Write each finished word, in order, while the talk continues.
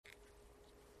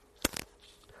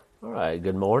All right,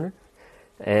 good morning.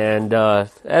 And as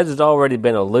has already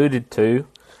been alluded to,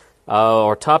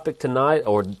 our topic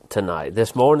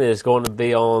this morning is going to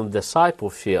be on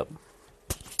discipleship.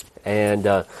 And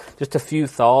just a few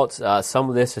thoughts. Some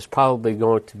of this is probably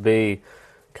going to be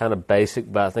kind of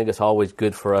basic, but I think it's always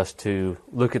good for us to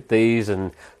look at these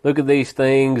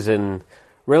things and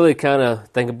really kind of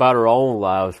think about our own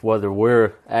lives, whether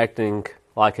we're acting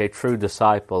like a true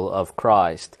disciple of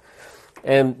Christ.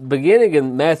 And beginning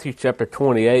in Matthew chapter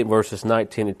 28, verses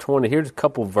 19 and 20, here's a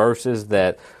couple verses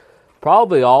that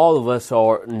probably all of us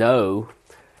know.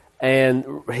 And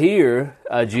here,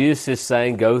 Jesus is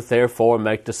saying, "Go therefore and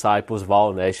make disciples of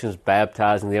all nations,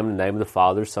 baptizing them in the name of the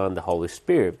Father, Son, and the Holy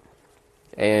Spirit."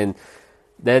 And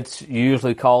that's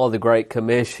usually called the Great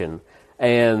Commission.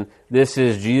 And this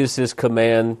is Jesus'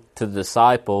 command to the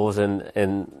disciples,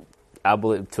 and I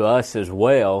believe to us as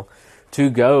well, to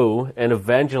go and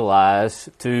evangelize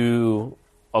to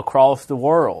across the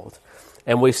world.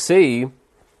 And we see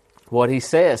what he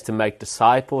says, to make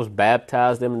disciples,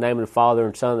 baptize them in the name of the Father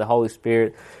and Son and the Holy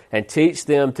Spirit, and teach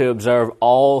them to observe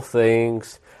all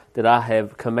things that I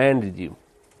have commanded you.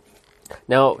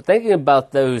 Now, thinking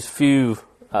about those few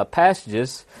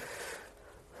passages,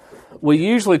 we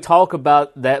usually talk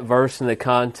about that verse in the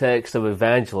context of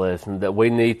evangelism, that we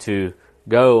need to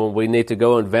go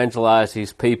and evangelize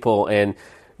these people. And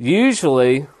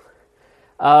usually,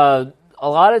 a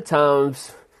lot of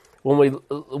times when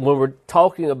we're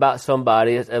talking about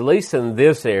somebody, at least in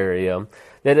this area,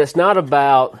 that it's not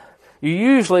about, you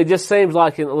usually just seems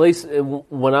like, at least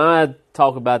when I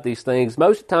talk about these things,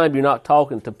 most of the time you're not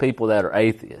talking to people that are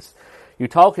atheists. You're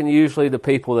talking usually to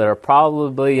people that are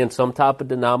probably in some type of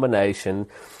denomination,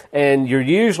 and you're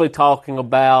usually talking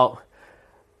about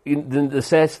the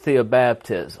necessity of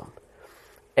baptism.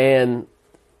 And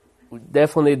we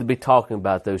definitely need to be talking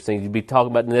about those things. You'd be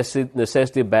talking about the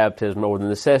necessity of baptism, or the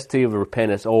necessity of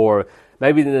repentance, or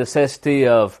maybe the necessity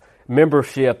of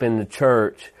membership in the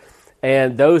church.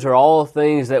 And those are all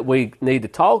things that we need to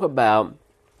talk about.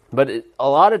 But a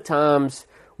lot of times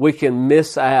we can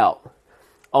miss out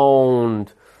on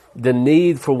the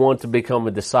need for one to become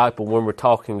a disciple when we're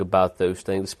talking about those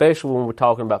things, especially when we're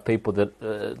talking about people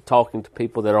talking to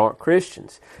people that aren't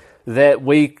Christians, that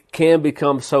we can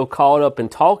become so caught up in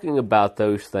talking about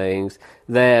those things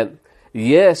that,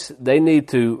 yes, they need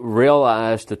to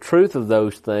realize the truth of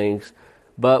those things,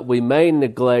 but we may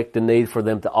neglect the need for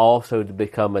them to also to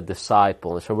become a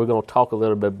disciple. And so we're going to talk a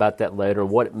little bit about that later,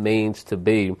 what it means to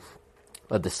be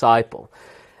a disciple.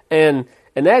 And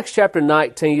in Acts chapter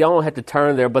 19, you don't have to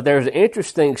turn there, but there's an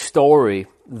interesting story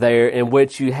there in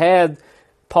which you had,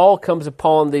 Paul comes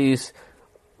upon these,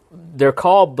 they're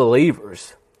called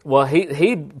believers. Well,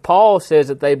 Paul says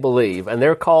that they believe, and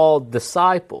they're called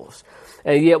disciples.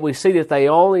 And yet we see that they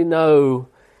only know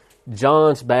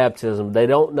John's baptism. They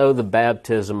don't know the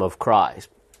baptism of Christ.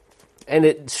 And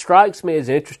it strikes me as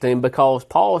interesting because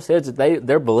Paul says that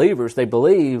they're believers, they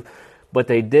believe, but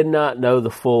they did not know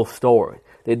the full story.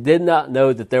 They did not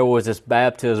know that there was this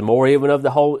baptism, or even of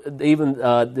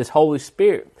this Holy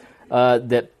Spirit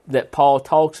that Paul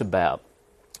talks about.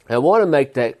 I want to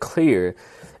make that clear,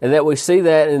 and that we see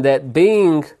that, and that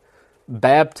being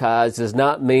baptized does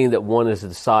not mean that one is a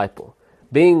disciple.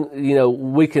 We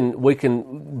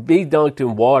can be dunked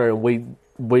in water,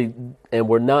 and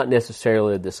we're not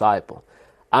necessarily a disciple.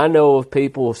 I know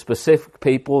of specific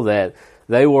people that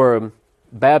they were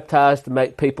baptized to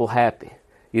make people happy.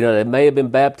 They may have been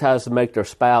baptized to make their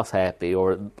spouse happy,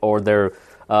 or their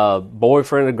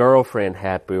boyfriend or girlfriend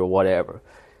happy, or whatever.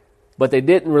 But they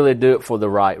didn't really do it for the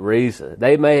right reason.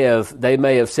 They may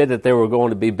have said that they were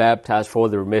going to be baptized for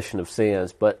the remission of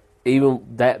sins, but even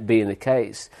that being the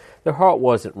case, their heart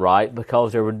wasn't right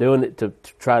because they were doing it to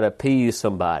try to appease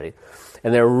somebody.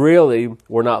 And they really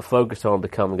were not focused on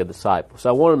becoming a disciple. So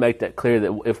I want to make that clear,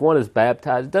 that if one is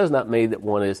baptized, it does not mean that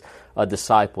one is a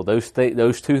disciple. Those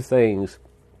two things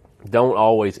don't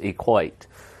always equate.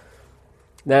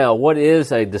 Now, what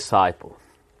is a disciple?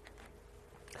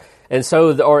 And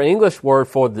so our English word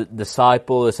for the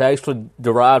disciple is actually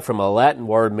derived from a Latin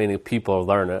word meaning pupil or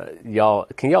learner.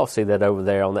 Can y'all see that over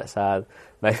there on that side?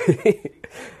 Maybe.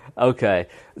 Okay.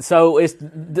 So it's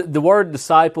the word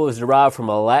disciple is derived from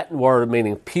a Latin word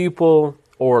meaning pupil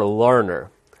or learner.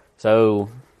 So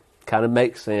kind of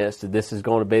makes sense that this is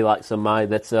going to be like somebody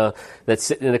that's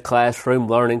sitting in a classroom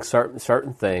learning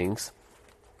certain things.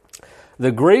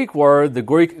 The Greek word, the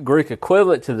Greek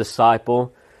equivalent to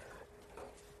disciple,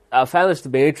 I found this to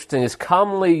be interesting, is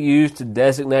commonly used to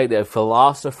designate a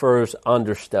philosopher's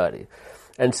understudy.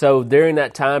 And so during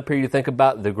that time period, you think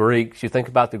about the Greeks, you think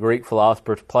about the Greek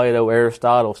philosophers, Plato,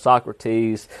 Aristotle,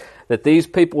 Socrates, that these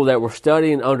people that were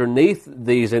studying underneath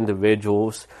these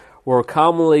individuals were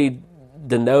commonly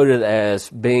denoted as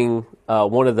being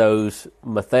one of those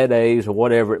methedes or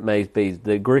whatever it may be,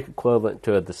 the Greek equivalent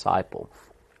to a disciple.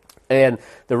 And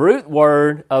the root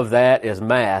word of that is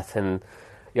math, and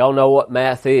y'all know what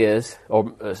math is,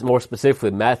 or more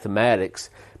specifically mathematics.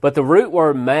 But the root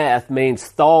word math means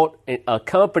thought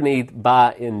accompanied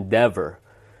by endeavor.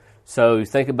 So you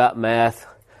think about math.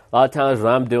 A lot of times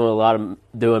when I'm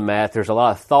doing math, there's a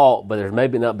lot of thought, but there's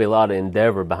maybe not be a lot of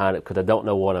endeavor behind it because I don't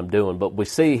know what I'm doing. But we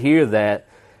see here that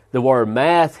the word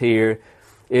math here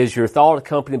is your thought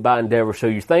accompanied by endeavor. So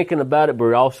you're thinking about it, but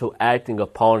you're also acting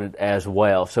upon it as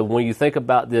well. So when you think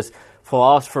about this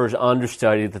philosopher's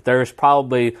understudy, that there's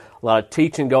probably a lot of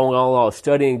teaching going on, a lot of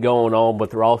studying going on, but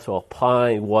they're also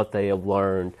applying what they have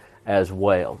learned as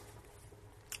well.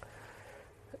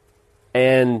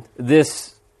 And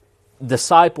this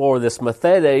disciple, or this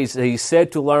methedes, he's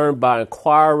said to learn by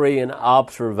inquiry and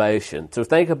observation. So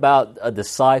think about a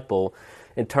disciple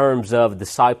in terms of a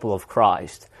disciple of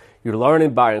Christ. You're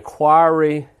learning by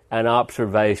inquiry and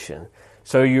observation.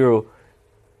 So you're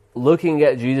looking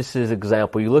at Jesus'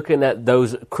 example. You're looking at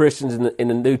those Christians in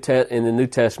the New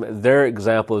Testament, their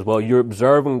example as well. You're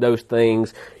observing those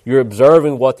things. You're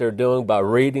observing what they're doing by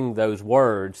reading those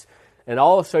words. And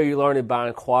also you're learning by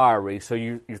inquiry. So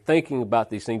you're thinking about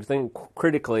these things, you're thinking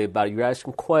critically about it. You're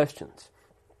asking questions.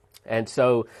 And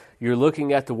so you're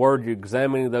looking at the Word, you're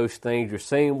examining those things, you're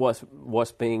seeing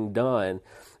what's being done.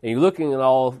 And you're looking at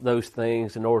all those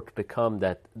things in order to become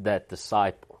that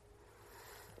disciple.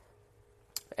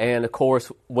 And of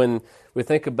course, when we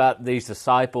think about these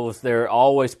disciples, they're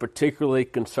always particularly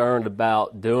concerned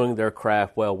about doing their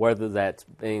craft well, whether that's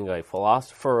being a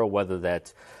philosopher or whether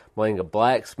that's being a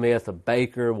blacksmith, a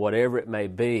baker, whatever it may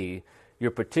be. You're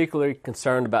particularly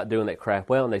concerned about doing that craft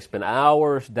well, and they spend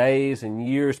hours, days, and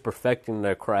years perfecting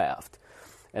their craft.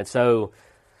 And so,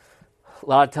 a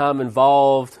lot of time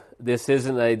involved.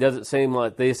 It doesn't seem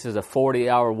like this is a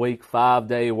 40-hour week,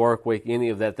 5-day work week, any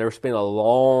of that. They're spending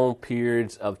long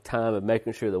periods of time of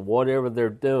making sure that whatever they're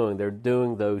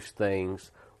doing those things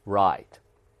right.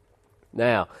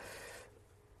 Now,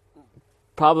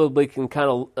 probably can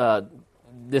kind of,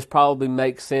 this probably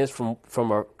makes sense from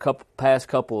a past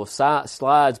couple of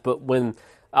slides, but when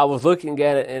I was looking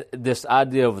at it, this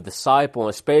idea of a disciple,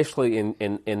 especially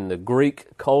in the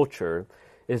Greek culture,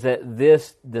 is that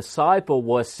this disciple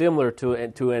was similar to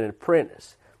an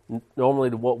apprentice, normally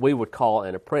to what we would call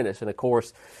an apprentice. And of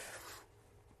course,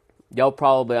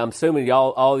 I'm assuming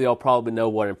all of y'all probably know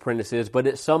what an apprentice is, but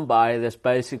it's somebody that's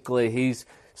basically,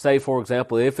 say for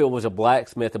example, if it was a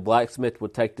blacksmith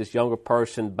would take this younger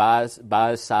person by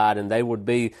his side, and they would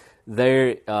be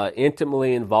there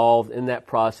intimately involved in that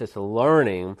process of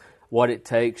learning what it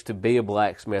takes to be a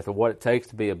blacksmith, or what it takes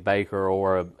to be a baker,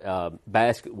 or a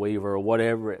basket weaver, or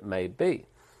whatever it may be.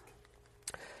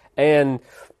 And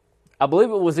I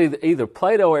believe it was either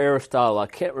Plato or Aristotle. I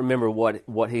can't remember who it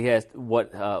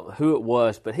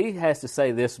was, but he has to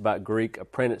say this about Greek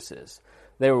apprentices.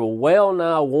 They were well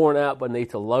nigh worn out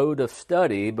beneath a load of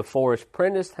study before his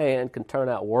apprenticed hand can turn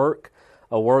out work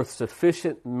worth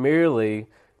sufficient merely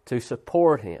to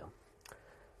support him.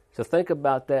 So think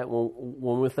about that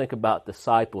when we think about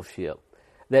discipleship.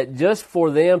 That just for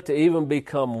them to even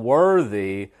become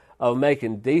worthy of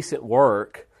making decent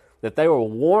work, that they were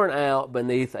worn out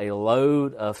beneath a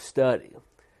load of study.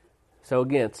 So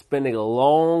again, spending a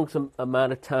long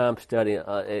amount of time studying,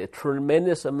 a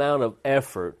tremendous amount of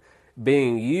effort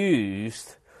being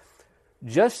used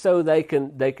just so they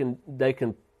can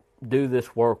do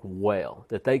this work well,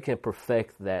 that they can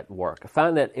perfect that work. I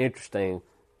find that interesting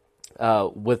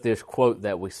with this quote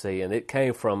that we see, and it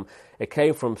came from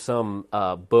some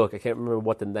book. I can't remember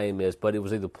what the name is, but it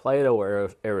was either Plato or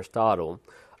Aristotle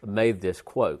made this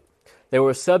quote. They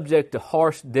were subject to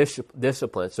harsh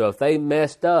discipline, so if they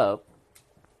messed up,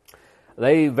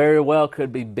 they very well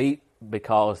could be beat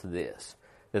because of this.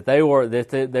 That they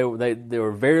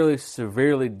were very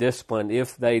severely disciplined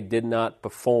if they did not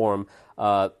perform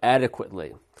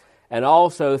adequately. And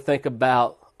also think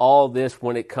about all this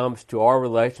when it comes to our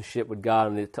relationship with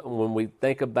God, and when we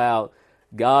think about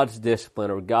God's discipline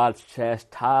or God's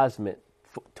chastisement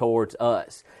towards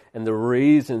us and the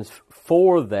reasons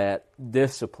for that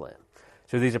discipline.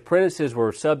 So these apprentices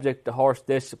were subject to harsh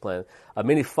discipline.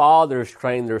 Many fathers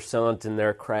trained their sons in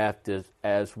their craft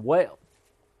as well,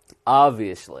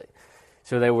 obviously.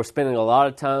 So they were spending a lot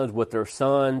of time with their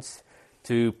sons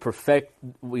to perfect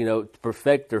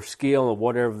their skill in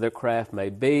whatever their craft may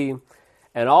be.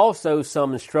 And also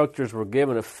some instructors were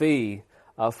given a fee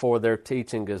for their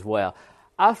teaching as well.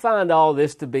 I find all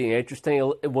this to be interesting.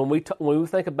 When we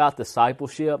think about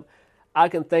discipleship, I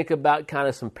can think about kind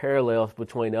of some parallels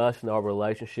between us and our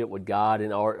relationship with God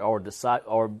and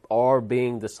our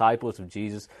being disciples of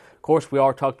Jesus. Of course, we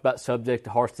are talked about subject to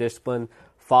harsh discipline.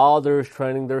 Fathers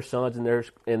training their sons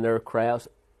in their crafts.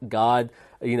 God,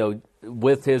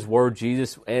 with His Word,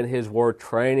 Jesus and His Word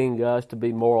training us to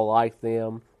be more like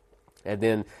them. And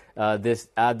then this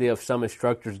idea of some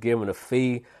instructors given a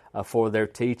fee for their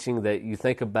teaching, that you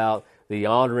think about the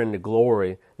honor and the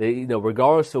glory. That,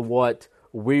 regardless of what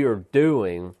we are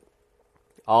doing,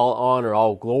 all honor,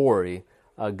 all glory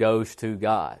goes to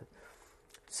God.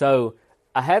 So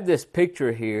I have this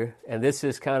picture here, and this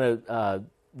is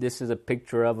this is a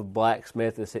picture of a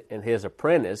blacksmith and his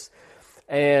apprentice.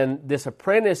 And this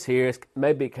apprentice here is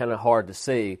maybe kind of hard to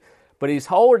see, but he's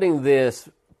holding this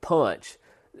punch.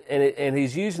 And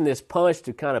he's using this punch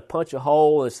to kind of punch a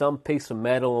hole in some piece of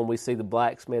metal, and we see the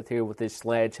blacksmith here with his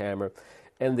sledgehammer.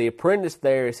 And the apprentice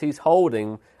there he's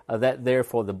holding that there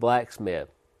for the blacksmith.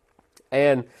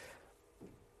 And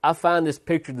I find this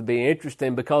picture to be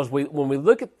interesting because when we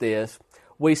look at this,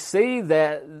 we see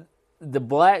that the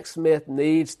blacksmith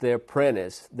needs the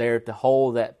apprentice there to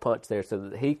hold that punch there so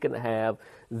that he can have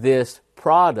this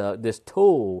product, this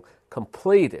tool,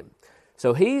 completed.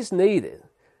 So he's needed.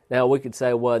 Now, we could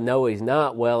say, well, no, he's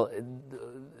not. Well,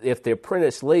 if the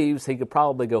apprentice leaves, he could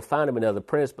probably go find him another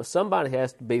apprentice, but somebody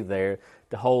has to be there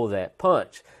to hold that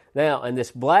punch. Now, and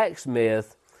this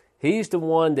blacksmith, he's the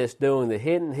one that's doing the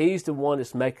hitting. He's the one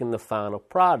that's making the final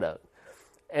product.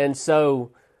 And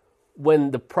so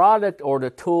when the product or the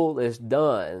tool is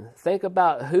done, think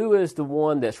about who is the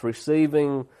one that's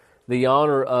receiving the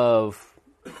honor of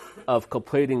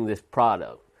completing this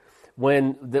product.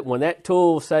 When that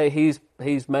tool, say he's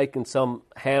making some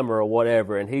hammer or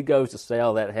whatever, and he goes to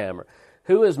sell that hammer,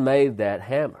 who has made that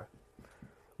hammer?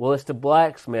 Well, it's the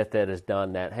blacksmith that has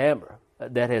done that hammer,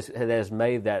 that has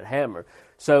made that hammer.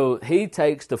 So he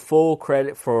takes the full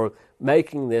credit for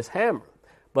making this hammer.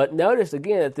 But notice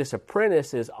again that this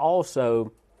apprentice is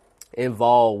also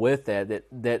involved with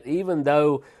that even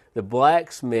though the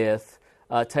blacksmith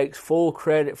takes full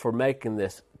credit for making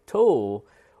this tool,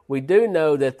 we do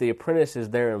know that the apprentice is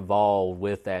there involved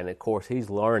with that. And of course, he's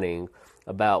learning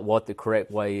about what the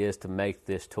correct way is to make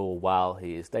this tool while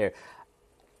he is there.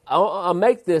 I'll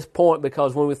make this point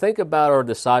because when we think about our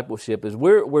discipleship, is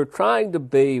we're trying to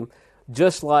be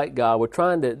just like God. We're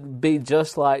trying to be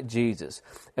just like Jesus.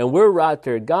 And we're right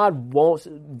there. God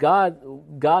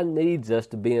needs us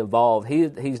to be involved.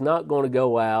 He's not going to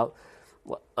go out,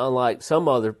 unlike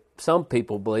some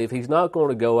people believe, He's not going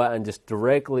to go out and just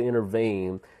directly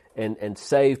intervene and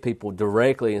save people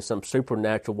directly in some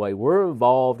supernatural way. We're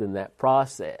involved in that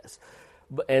process.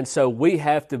 And so we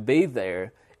have to be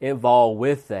there involved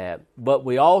with that. But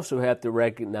we also have to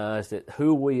recognize that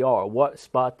who we are, what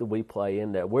spot do we play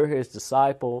in there. We're His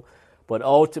disciple, but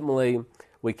ultimately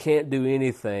we can't do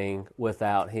anything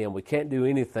without Him. We can't do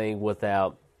anything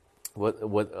without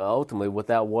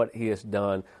what He has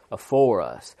done for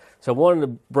us. So I wanted to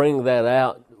bring that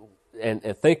out and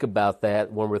think about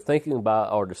that when we're thinking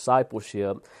about our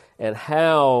discipleship and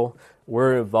how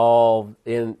we're involved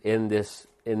in this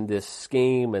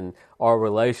scheme and our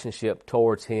relationship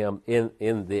towards Him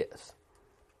in this.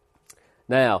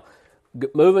 Now,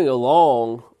 moving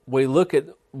along, we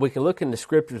can look in the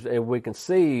Scriptures and we can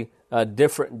see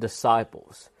different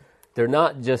disciples. They're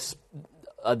not just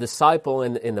a disciple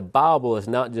in the Bible is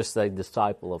not just a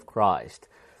disciple of Christ.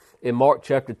 In Mark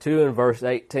chapter 2 and verse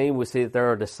 18, we see that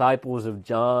there are disciples of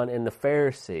John and the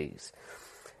Pharisees.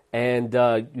 And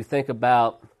you think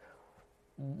about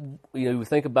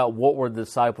what were the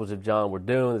disciples of John were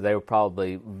doing. They were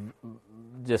probably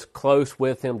just close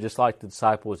with him, just like the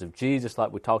disciples of Jesus,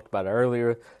 like we talked about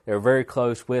earlier. They were very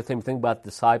close with him. Think about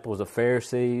the disciples of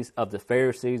the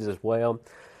Pharisees as well.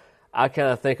 I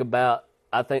kind of think about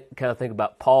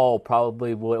Paul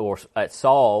probably would, or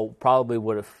Saul probably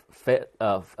would have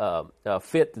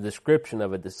fit the description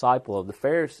of a disciple of the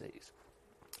Pharisees.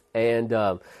 And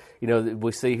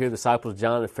we see here the disciples of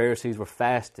John and the Pharisees were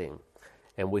fasting,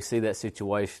 and we see that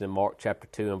situation in Mark chapter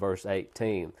 2 and verse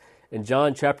 18. In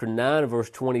John chapter 9 and verse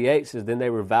 28 says, "Then they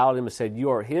reviled him and said, 'You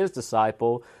are his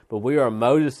disciple, but we are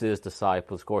Moses'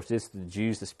 disciples.'" Of course, this is the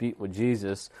Jews disputing with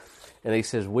Jesus. And he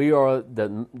says, "We are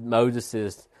the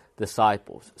Moses'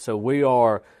 disciples." So we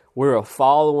are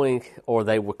following, or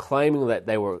they were claiming that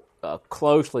they were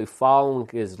closely following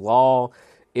his law,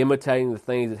 imitating the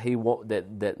things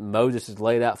that Moses has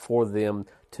laid out for them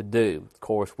to do. Of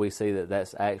course, we see that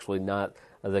that's actually not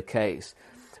the case.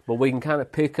 but we can kind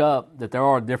of pick up that there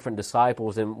are different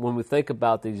disciples, and when we think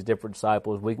about these different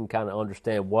disciples, we can kind of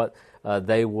understand what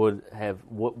they would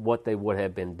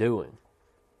have been doing.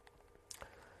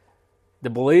 The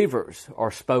believers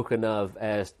are spoken of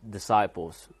as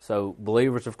disciples, so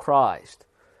believers of Christ.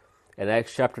 In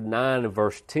Acts chapter 9 and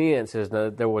verse 10 says, "Now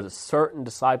there was a certain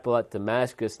disciple at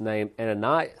Damascus named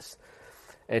Ananias,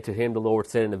 and to him the Lord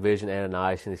said in a vision,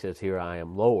 Ananias, and he says, Here I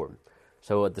am, Lord."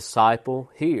 So a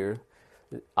disciple here,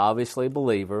 obviously a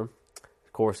believer.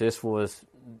 Of course, this was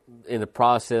in the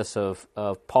process of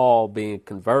Paul being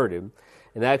converted.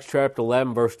 In Acts chapter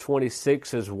 11 verse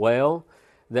 26 as well,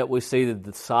 that we see the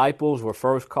disciples were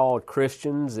first called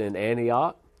Christians in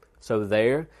Antioch. So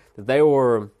that they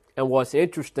were, and what's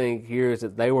interesting here is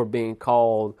that they were being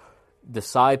called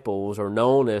disciples or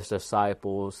known as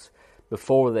disciples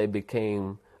before they were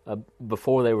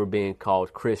being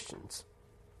called Christians.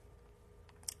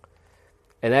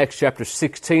 In Acts chapter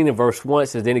 16 and verse 1 it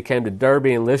says, "Then he came to Derbe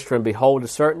and Lystra, and behold, a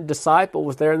certain disciple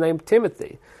was there named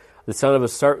Timothy, the son of a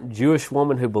certain Jewish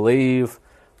woman who believed,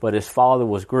 but his father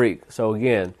was Greek." So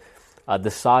again, a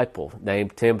disciple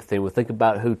named Timothy. We think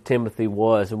about who Timothy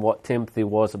was and what Timothy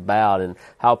was about, and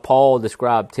how Paul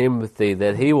described Timothy,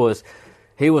 that he was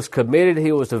committed,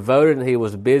 he was devoted, and he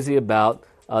was busy about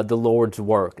the Lord's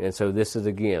work. And so this is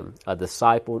again a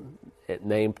disciple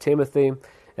named Timothy.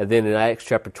 And then in Acts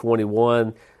chapter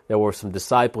 21, there were some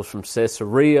disciples from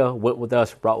Caesarea went with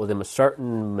us, brought with them a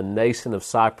certain Manason of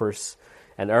Cyprus,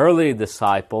 an early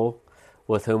disciple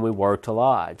with whom we were to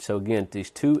lodge. So again, these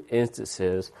two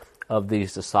instances of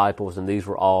these disciples, and these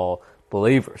were all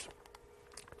believers.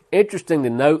 Interesting to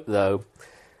note, though,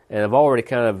 and I've already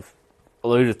kind of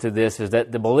alluded to this, is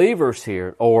that the believers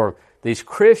here, or these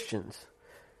Christians,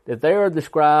 that they're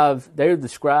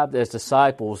described as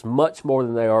disciples much more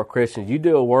than they are Christians. You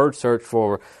do a word search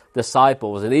for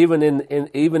disciples, and even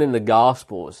in the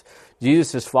Gospels,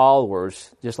 Jesus'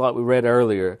 followers, just like we read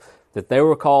earlier, that they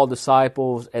were called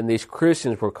disciples, and these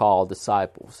Christians were called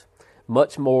disciples,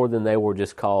 much more than they were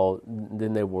just called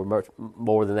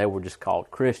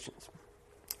Christians.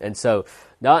 And so,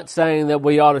 not saying that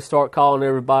we ought to start calling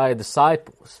everybody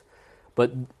disciples,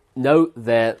 but note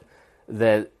that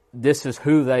this is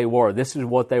who they were. This is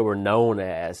what they were known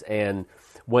as. And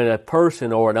when a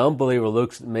person or an unbeliever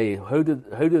looks at me, who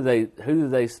do they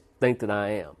think that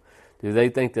I am? Do they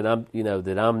think that I'm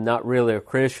not really a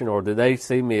Christian, or do they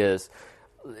see me as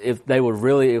if they would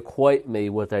really equate me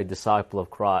with a disciple of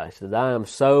Christ? That I am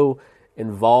so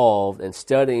involved in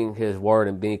studying His Word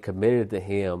and being committed to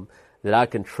Him that I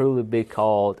can truly be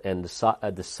called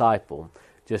a disciple,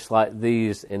 just like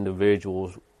these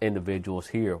individuals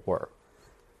here were.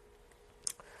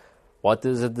 What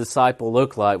does a disciple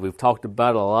look like? We've talked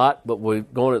about it a lot, but we're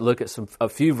going to look at a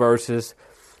few verses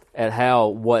at how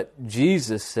what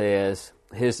Jesus says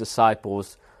His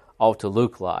disciples ought to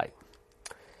look like.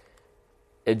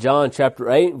 In John chapter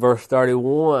 8, verse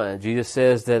 31, Jesus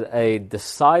says that a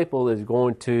disciple is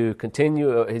going to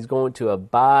continue, he's going to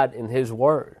abide in His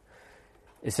Word.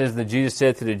 It says that Jesus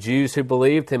said to the Jews who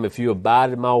believed Him, "If you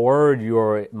abide in my word, you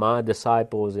are my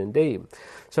disciples indeed."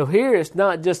 So here it's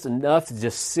not just enough to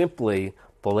just simply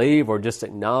believe or just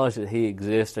acknowledge that He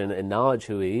exists and acknowledge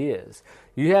who He is.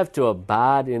 You have to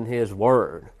abide in His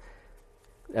Word.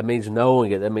 That means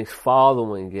knowing it. That means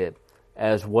following it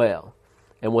as well.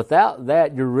 And without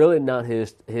that, you're really not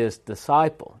His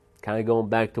disciple. Kind of going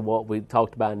back to what we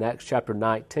talked about in Acts chapter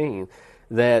 19,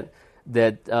 that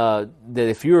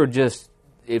if you're just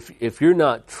if you're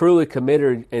not truly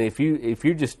committed, and if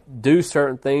you just do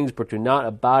certain things but you're not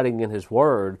abiding in His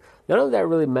Word, none of that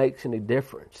really makes any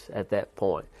difference at that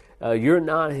point. You're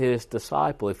not His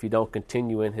disciple if you don't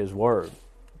continue in His Word.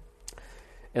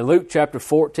 In Luke chapter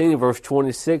 14, verse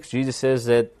 26, Jesus says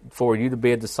that for you to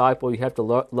be a disciple, you have to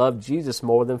love Jesus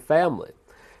more than family.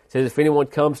 It says, "If anyone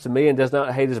comes to me and does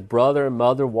not hate his brother and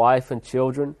mother, wife and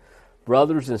children,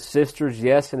 brothers and sisters,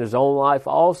 yes, in his own life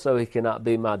also, he cannot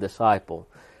be my disciple.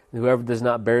 And whoever does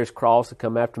not bear his cross and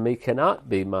come after me cannot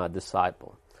be my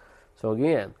disciple." So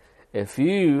again, if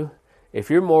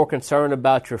you're more concerned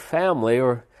about your family,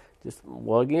 or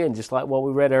just like what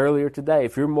we read earlier today,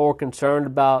 if you're more concerned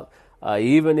about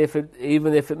even if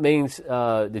it means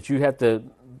that you have to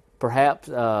perhaps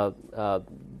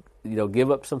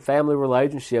give up some family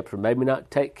relationships, or maybe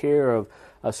not take care of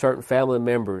certain family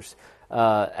members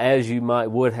as you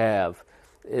would have,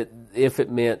 if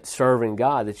it meant serving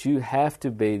God,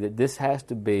 that this has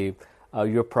to be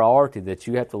your priority, that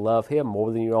you have to love Him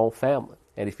more than your own family.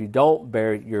 And if you don't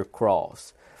bear your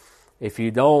cross, if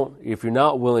you're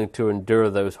not willing to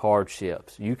endure those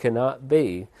hardships, you cannot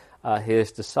be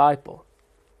His disciple.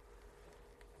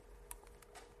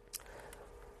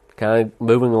 kind of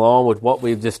moving along with what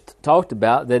we've just talked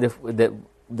about,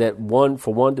 that one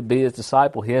to be his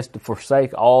disciple, he has to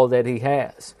forsake all that he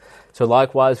has. So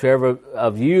likewise, whoever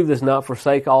of you does not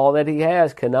forsake all that he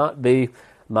has cannot be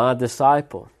my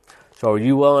disciple. So are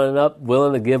you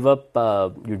willing to give up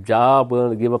your job,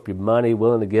 willing to give up your money,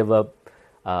 willing to give up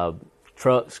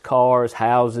trucks, cars,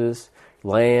 houses,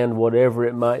 land, whatever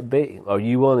it might be? Are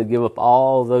you willing to give up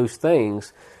all those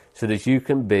things so that you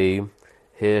can be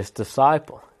his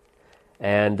disciple?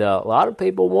 And a lot of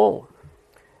people won't.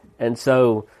 And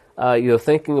so,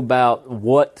 thinking about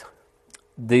what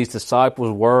these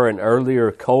disciples were in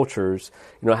earlier cultures,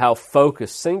 how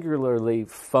singularly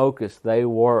focused they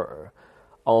were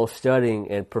on studying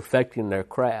and perfecting their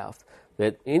craft,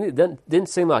 that it didn't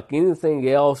seem like anything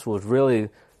else was really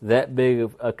that big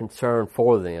of a concern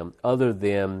for them other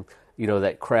than,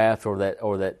 that craft or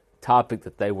that topic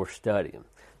that they were studying,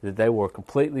 that they were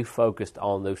completely focused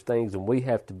on those things, and we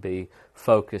have to be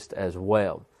focused as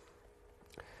well.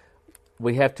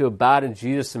 We have to abide in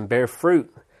Jesus and bear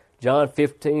fruit. John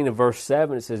 15 and verse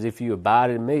 7, it says, if you abide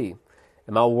in me,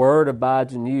 and my word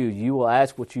abides in you, you will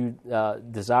ask what you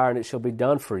desire, and it shall be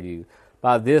done for you.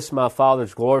 By this my Father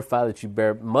is glorified, that you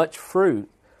bear much fruit,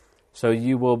 so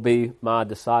you will be my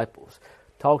disciples.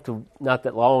 Talked not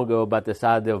that long ago about this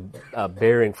idea of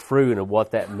bearing fruit and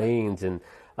what that means. And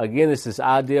again, it's this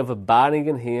idea of abiding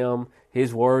in him,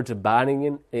 his words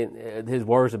abiding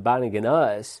in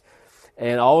us,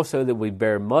 and also that we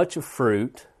bear much of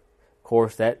fruit. Of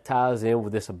course, that ties in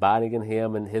with this abiding in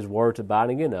him and his words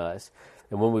abiding in us.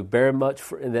 And when we bear much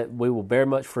fruit, that we will bear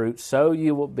much fruit, so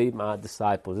you will be my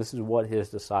disciples. This is what his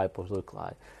disciples look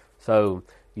like. So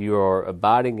you are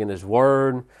abiding in his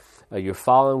word, you're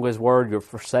following his word, you're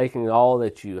forsaking all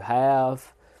that you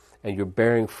have, and you're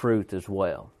bearing fruit as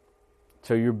well.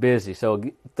 So you're busy. So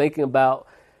thinking about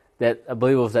that, I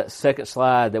believe it was that second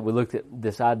slide that we looked at,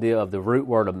 this idea of the root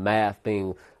word of math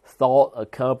being thought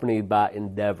accompanied by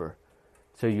endeavor.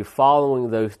 So you're following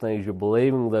those things, you're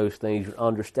believing those things, you're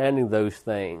understanding those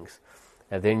things,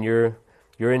 and then you're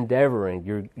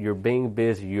endeavoring, you're being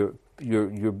busy,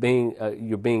 you're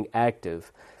being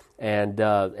active,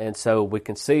 and so we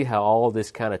can see how all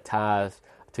this kind of ties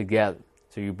together.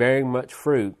 So you're bearing much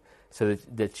fruit, so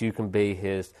that you can be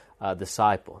his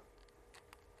disciple.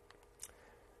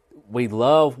 We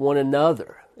love one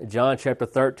another. In John chapter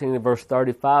 13 and verse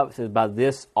 35, it says, by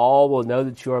this all will know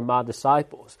that you are my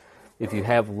disciples, if you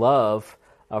have love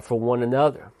for one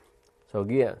another. So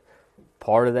again,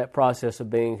 part of that process of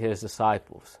being his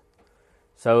disciples.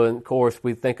 So, of course,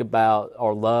 we think about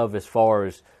our love as far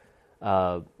as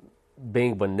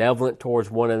being benevolent towards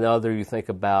one another. You think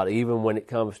about even when it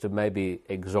comes to maybe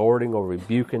exhorting or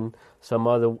rebuking some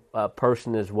other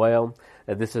person as well.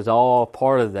 That this is all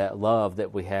part of that love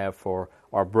that we have for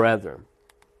our brethren.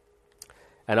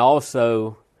 And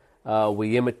also,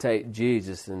 we imitate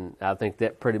Jesus, and I think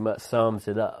that pretty much sums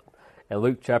it up. In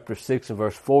Luke chapter 6 and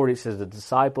verse 40, it says, the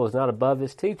disciple is not above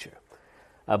his teacher,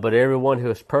 but everyone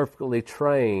who is perfectly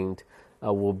trained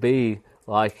will be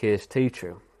like his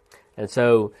teacher. And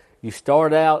so you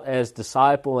start out as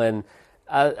disciple, and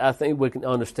I think we can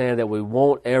understand that we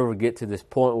won't ever get to this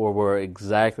point where we're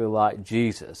exactly like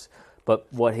Jesus. But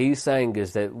what he's saying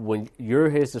is that when you're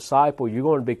his disciple, you're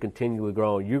going to be continually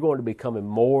growing. You're going to be becoming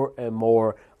more and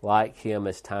more like him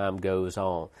as time goes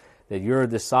on. That you're a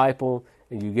disciple,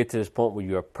 and you get to this point where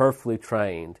you're perfectly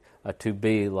trained to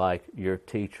be like your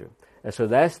teacher. And so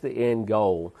that's the end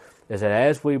goal, is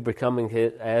that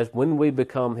when we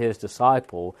become his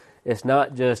disciple, it's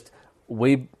not just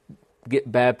we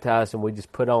get baptized and we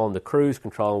just put on the cruise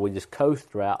control and we just coast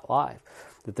throughout life.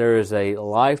 That there is a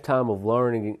lifetime of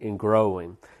learning and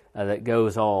growing that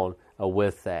goes on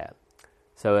with that.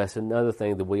 So that's another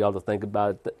thing that we ought to think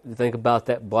about. Think about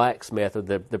that blacksmith, or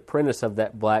the apprentice of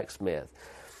that blacksmith.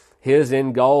 His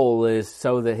end goal is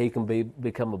so that he can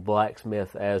become a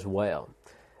blacksmith as well.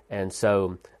 And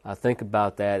so I think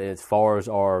about that as far as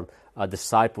our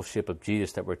discipleship of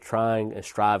Jesus, that we're trying and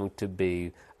striving to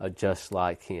be just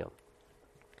like him.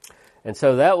 And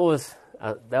so that was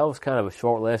kind of a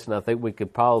short lesson. I think we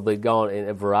could probably go on in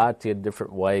a variety of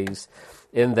different ways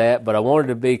in that, but I wanted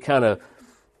to be kind of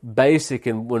basic.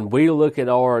 And when we look at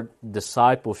our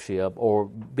discipleship or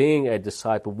being a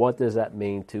disciple, what does that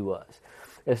mean to us?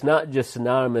 It's not just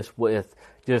synonymous with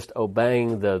just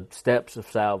obeying the steps of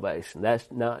salvation. That's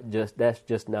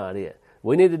just not it.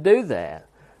 We need to do that,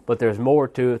 but there's more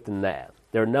to it than that.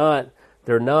 They're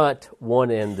not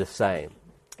one and the same.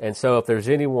 And so if there's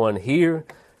anyone here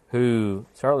who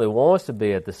certainly wants to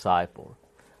be a disciple,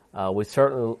 we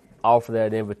certainly offer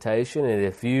that invitation. And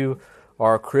if you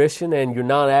are a Christian and you're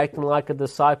not acting like a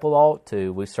disciple ought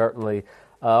to, we certainly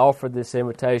offer this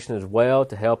invitation as well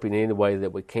to help you in any way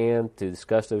that we can to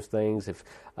discuss those things. If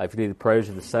you need the prayers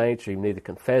of the saints or you need to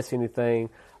confess anything,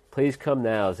 please come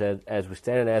now as we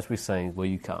stand and as we sing. Will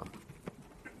you come?